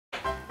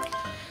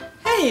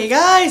Hey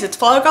guys, it's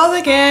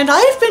Flowergothic, and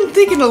I've been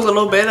thinking a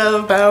little bit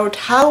about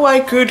how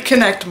I could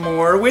connect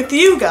more with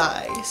you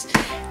guys.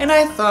 And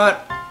I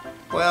thought,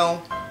 well,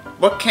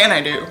 what can I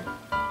do?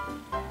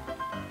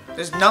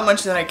 There's not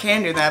much that I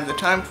can do that I have the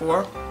time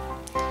for.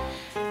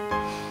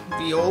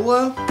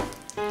 Viola?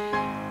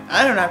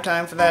 I don't have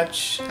time for that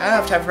I don't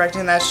have time for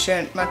practicing that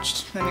shit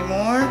much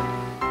anymore.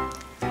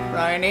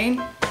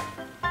 Writing.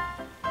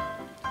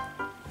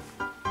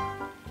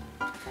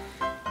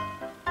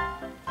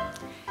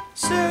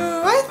 So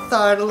I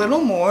thought a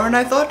little more and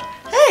I thought,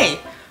 hey,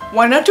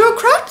 why not do a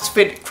crafts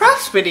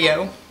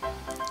video?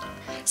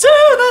 So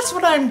that's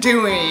what I'm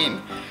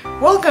doing.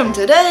 Welcome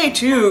today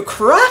to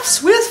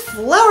Crafts with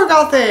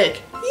Flowergothic.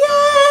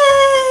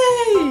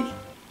 Yay!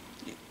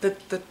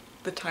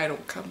 The title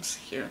comes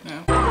here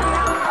now.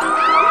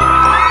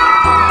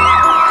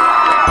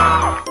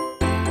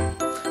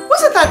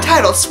 Wasn't that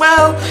title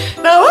swell?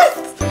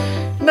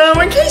 Now,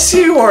 in case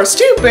you are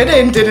stupid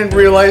and didn't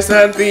realize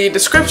that the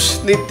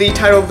description, the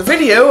title of the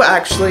video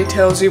actually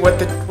tells you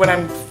what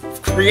I'm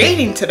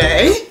creating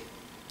today.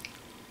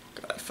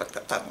 God, I fucked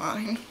up that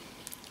line.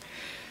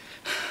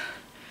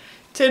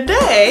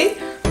 Today,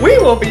 we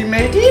will be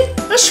making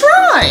a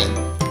shrine.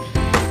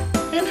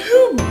 And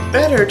who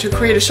better to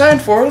create a shrine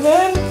for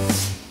than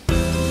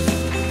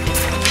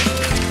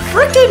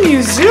frickin'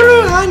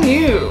 Yuzuru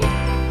Hanyu.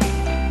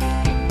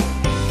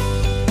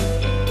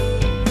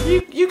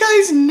 You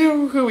guys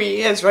know who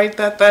he is, right?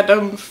 That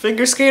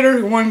figure skater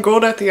who won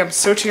gold at the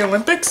Sochi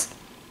Olympics?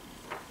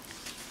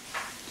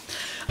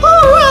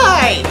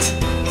 Alright!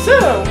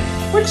 So,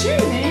 what you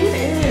need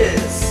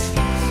is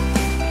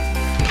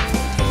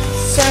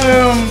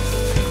some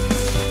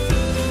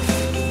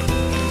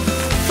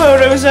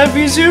photos of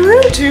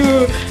Yuzuru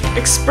to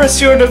express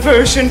your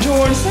devotion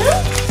towards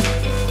him.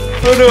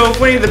 Photo of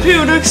Winnie the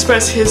Pooh to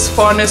express his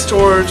fondness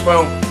towards,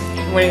 well,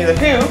 Winnie the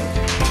Pooh.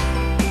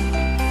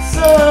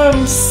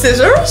 Some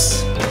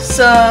scissors,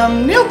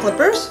 some nail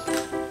clippers,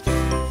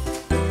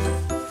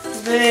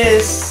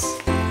 this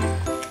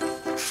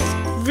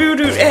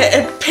voodoo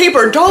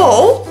paper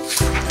doll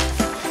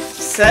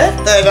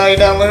set that I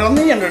downloaded on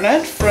the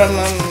internet from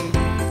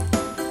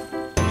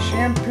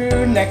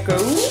Shampoo Neko,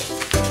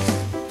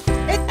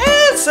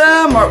 and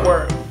some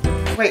artwork.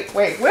 Wait,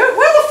 where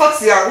the fuck's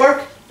the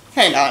artwork?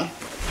 Hang on.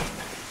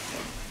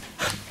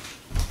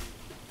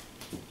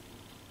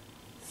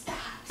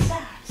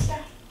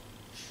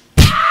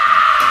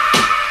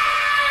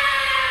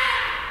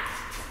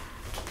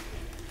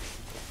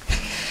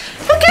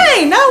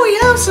 Now we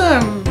have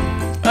some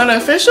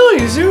unofficial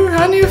Yuzuru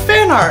Hanyu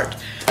fan art.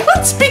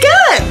 Let's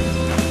begin!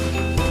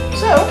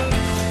 So,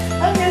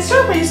 I'm going to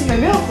start by using the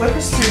nail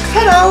clippers to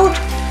cut out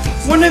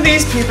one of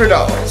these paper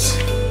dolls.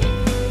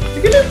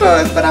 You can do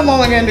both, but I'm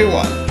only going to do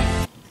one.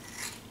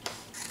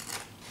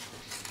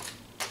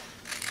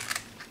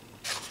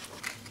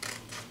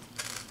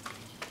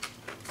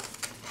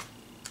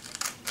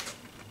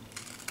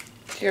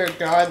 Dear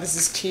God, this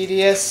is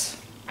tedious.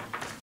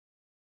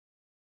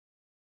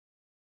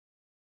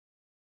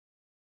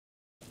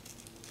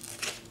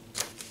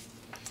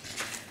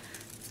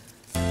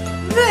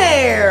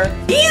 There!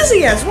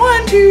 Easy as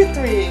 1, 2,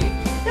 3.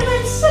 And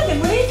then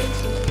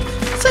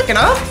second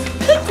off,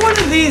 pick one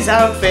of these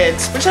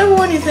outfits, whichever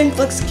one you think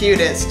looks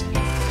cutest.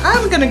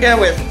 I'm gonna go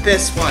with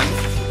this one,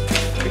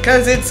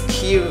 because it's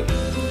cute.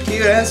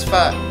 Cute as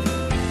fuck.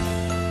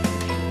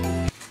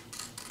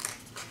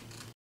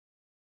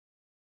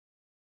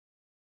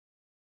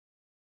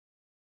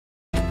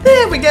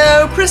 There we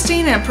go,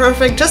 pristine and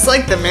perfect, just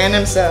like the man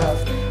himself.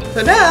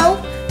 So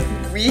now,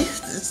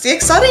 it's the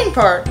exciting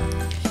part.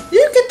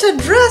 You get to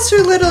dress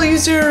your little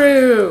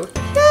Yuzuru!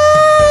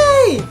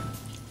 Yay!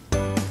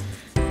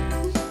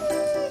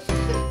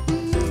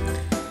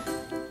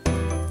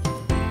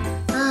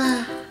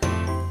 I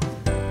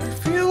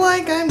feel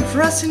like I'm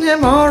dressing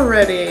him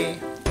already.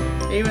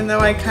 Even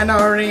though I kinda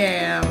already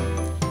am.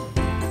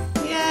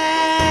 Yay!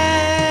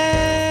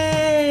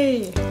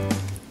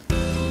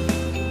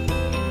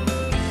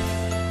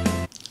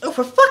 Oh,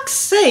 for fuck's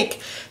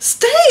sake!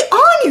 Stay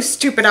on, you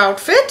stupid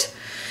outfit!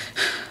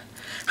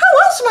 How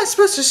else am I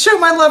supposed to show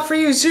my love for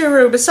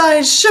Yuzuru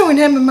besides showing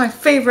him my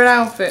favorite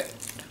outfit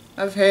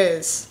of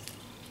his?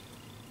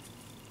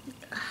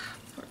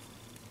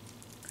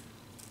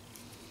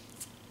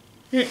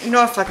 You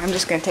know what, fuck, I'm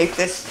just gonna take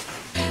this.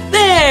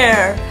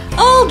 There!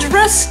 All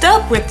dressed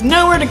up with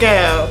nowhere to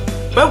go.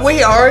 But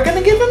we are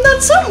gonna give him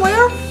that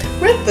somewhere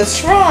with the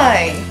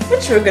shrine,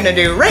 which we're gonna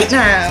do right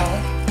now.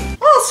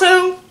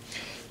 Also,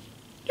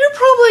 you're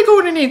probably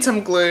going to need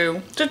some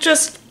glue to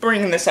just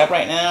bring this up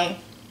right now.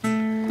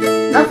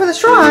 Now for the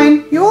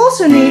shrine, you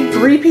also need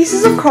 3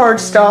 pieces of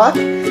cardstock,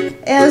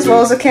 as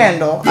well as a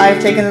candle. I've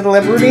taken the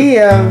liberty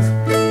of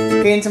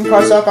getting some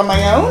cardstock on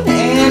my own,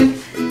 and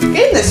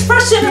getting this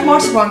fresh scented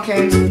marzipan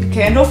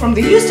candle from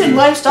the Houston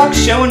Livestock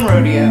Show and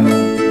Rodeo.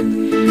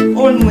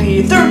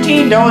 Only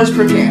 $13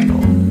 per candle.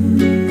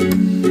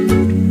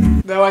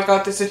 Though I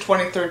got this in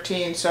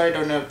 2013, so I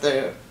don't know if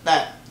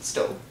that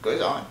still goes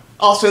on.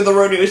 Also, the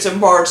rodeo is in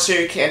March, so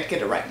you can't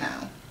get it right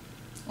now.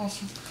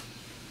 Awesome.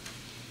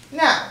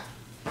 Now,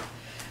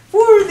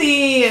 for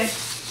the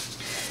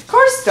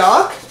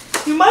cardstock,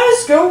 you might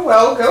as go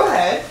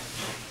ahead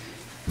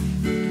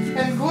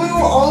and glue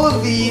all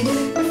the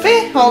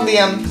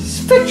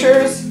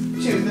pictures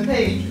to the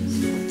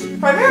pages.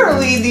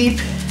 Primarily the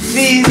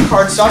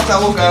cardstock that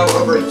will go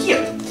over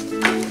here.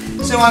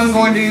 So I'm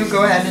going to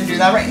go ahead and do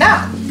that right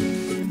now.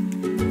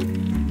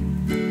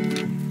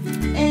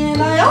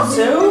 And I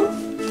also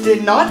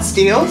did not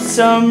steal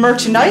some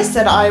merchandise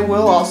that I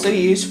will also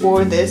use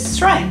for this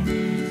shrine.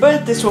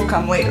 But this will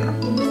come later.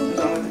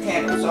 Along with the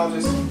candles, I'll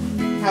just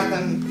have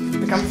them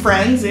become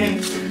friends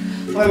and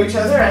love each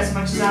other as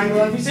much as I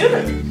love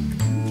Yuzuru.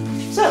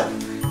 So,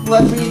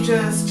 let me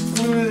just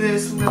glue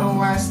this little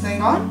last thing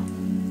on.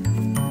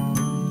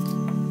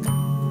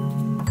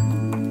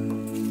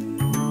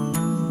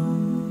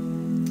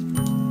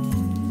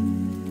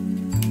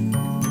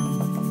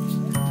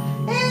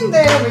 And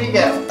there we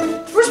go.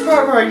 The first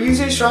part of our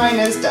Yuzuru shrine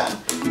is done.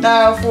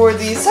 Now for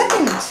the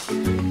second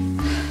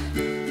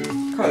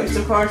piece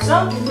of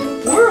cardstock,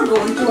 we're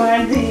going to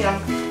add the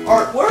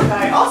artwork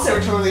I also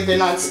totally did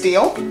not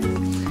steal,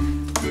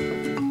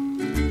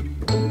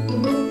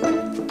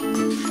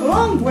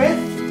 along with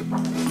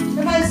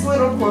a nice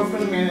little quote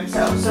from the man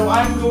himself. So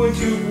I'm going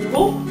to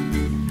Google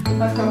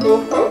a couple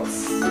of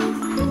quotes,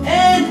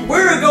 and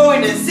we're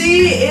going to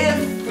see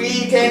if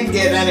we can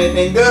get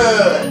anything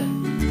good.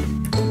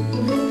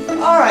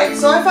 Alright,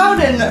 so I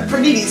found a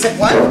pretty decent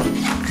one,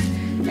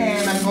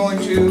 and I'm going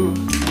to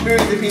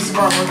move the piece of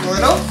artwork a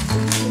little.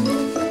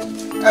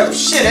 Oh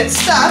shit, it's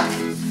stuck!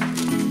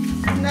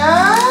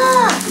 Nah!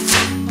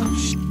 Oh,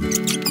 shit.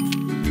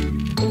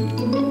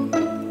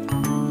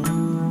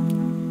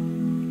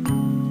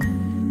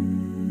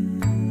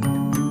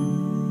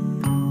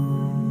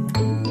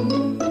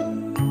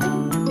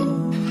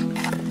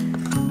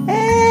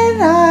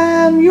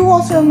 And you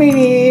also may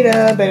need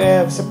a bit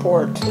of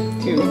support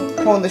to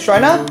hold the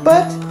shrine up,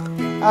 but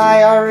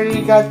I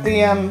already got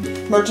the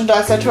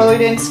merchandise I totally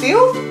didn't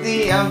steal,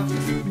 the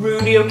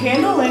Rudio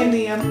candle and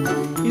the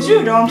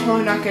Yuzuru doll I'm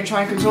totally not going to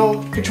try and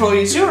control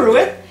Yuzuru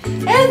with,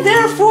 and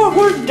therefore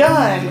we're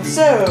done.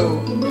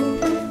 So,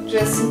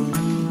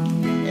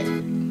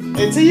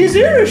 it's a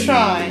Yuzuru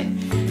shrine.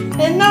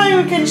 And now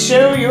you can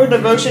show your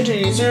devotion to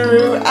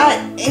Yuzuru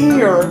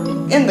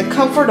in the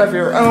comfort of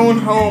your own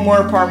home or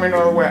apartment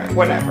or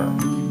whatever.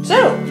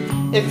 So,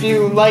 if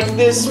you like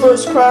this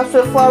first craft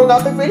of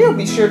Flowergothic video,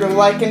 be sure to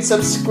like and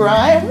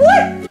subscribe.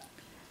 What?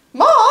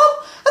 Mom?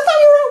 I thought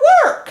you were at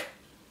work.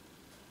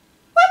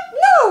 What?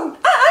 No,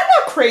 I'm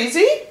not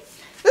crazy.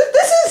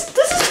 This is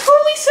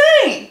totally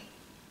sane.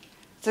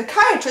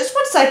 Psychiatrist?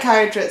 What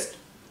psychiatrist?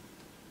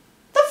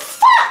 The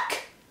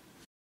fuck?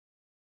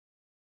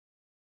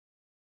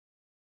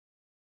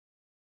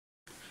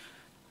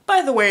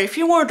 By the way, if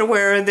you weren't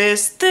aware of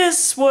this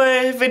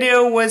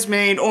video was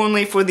made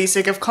only for the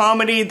sake of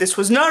comedy. This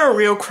was not a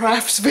real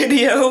crafts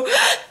video.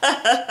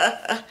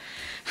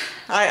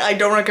 I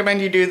don't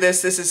recommend you do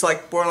this. This is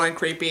like borderline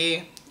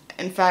creepy.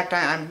 In fact,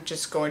 I'm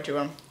just going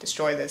to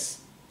destroy this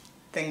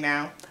thing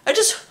now. I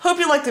just hope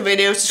you liked the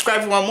video. Subscribe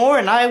if you want more,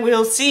 and I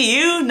will see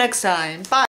you next time. Bye.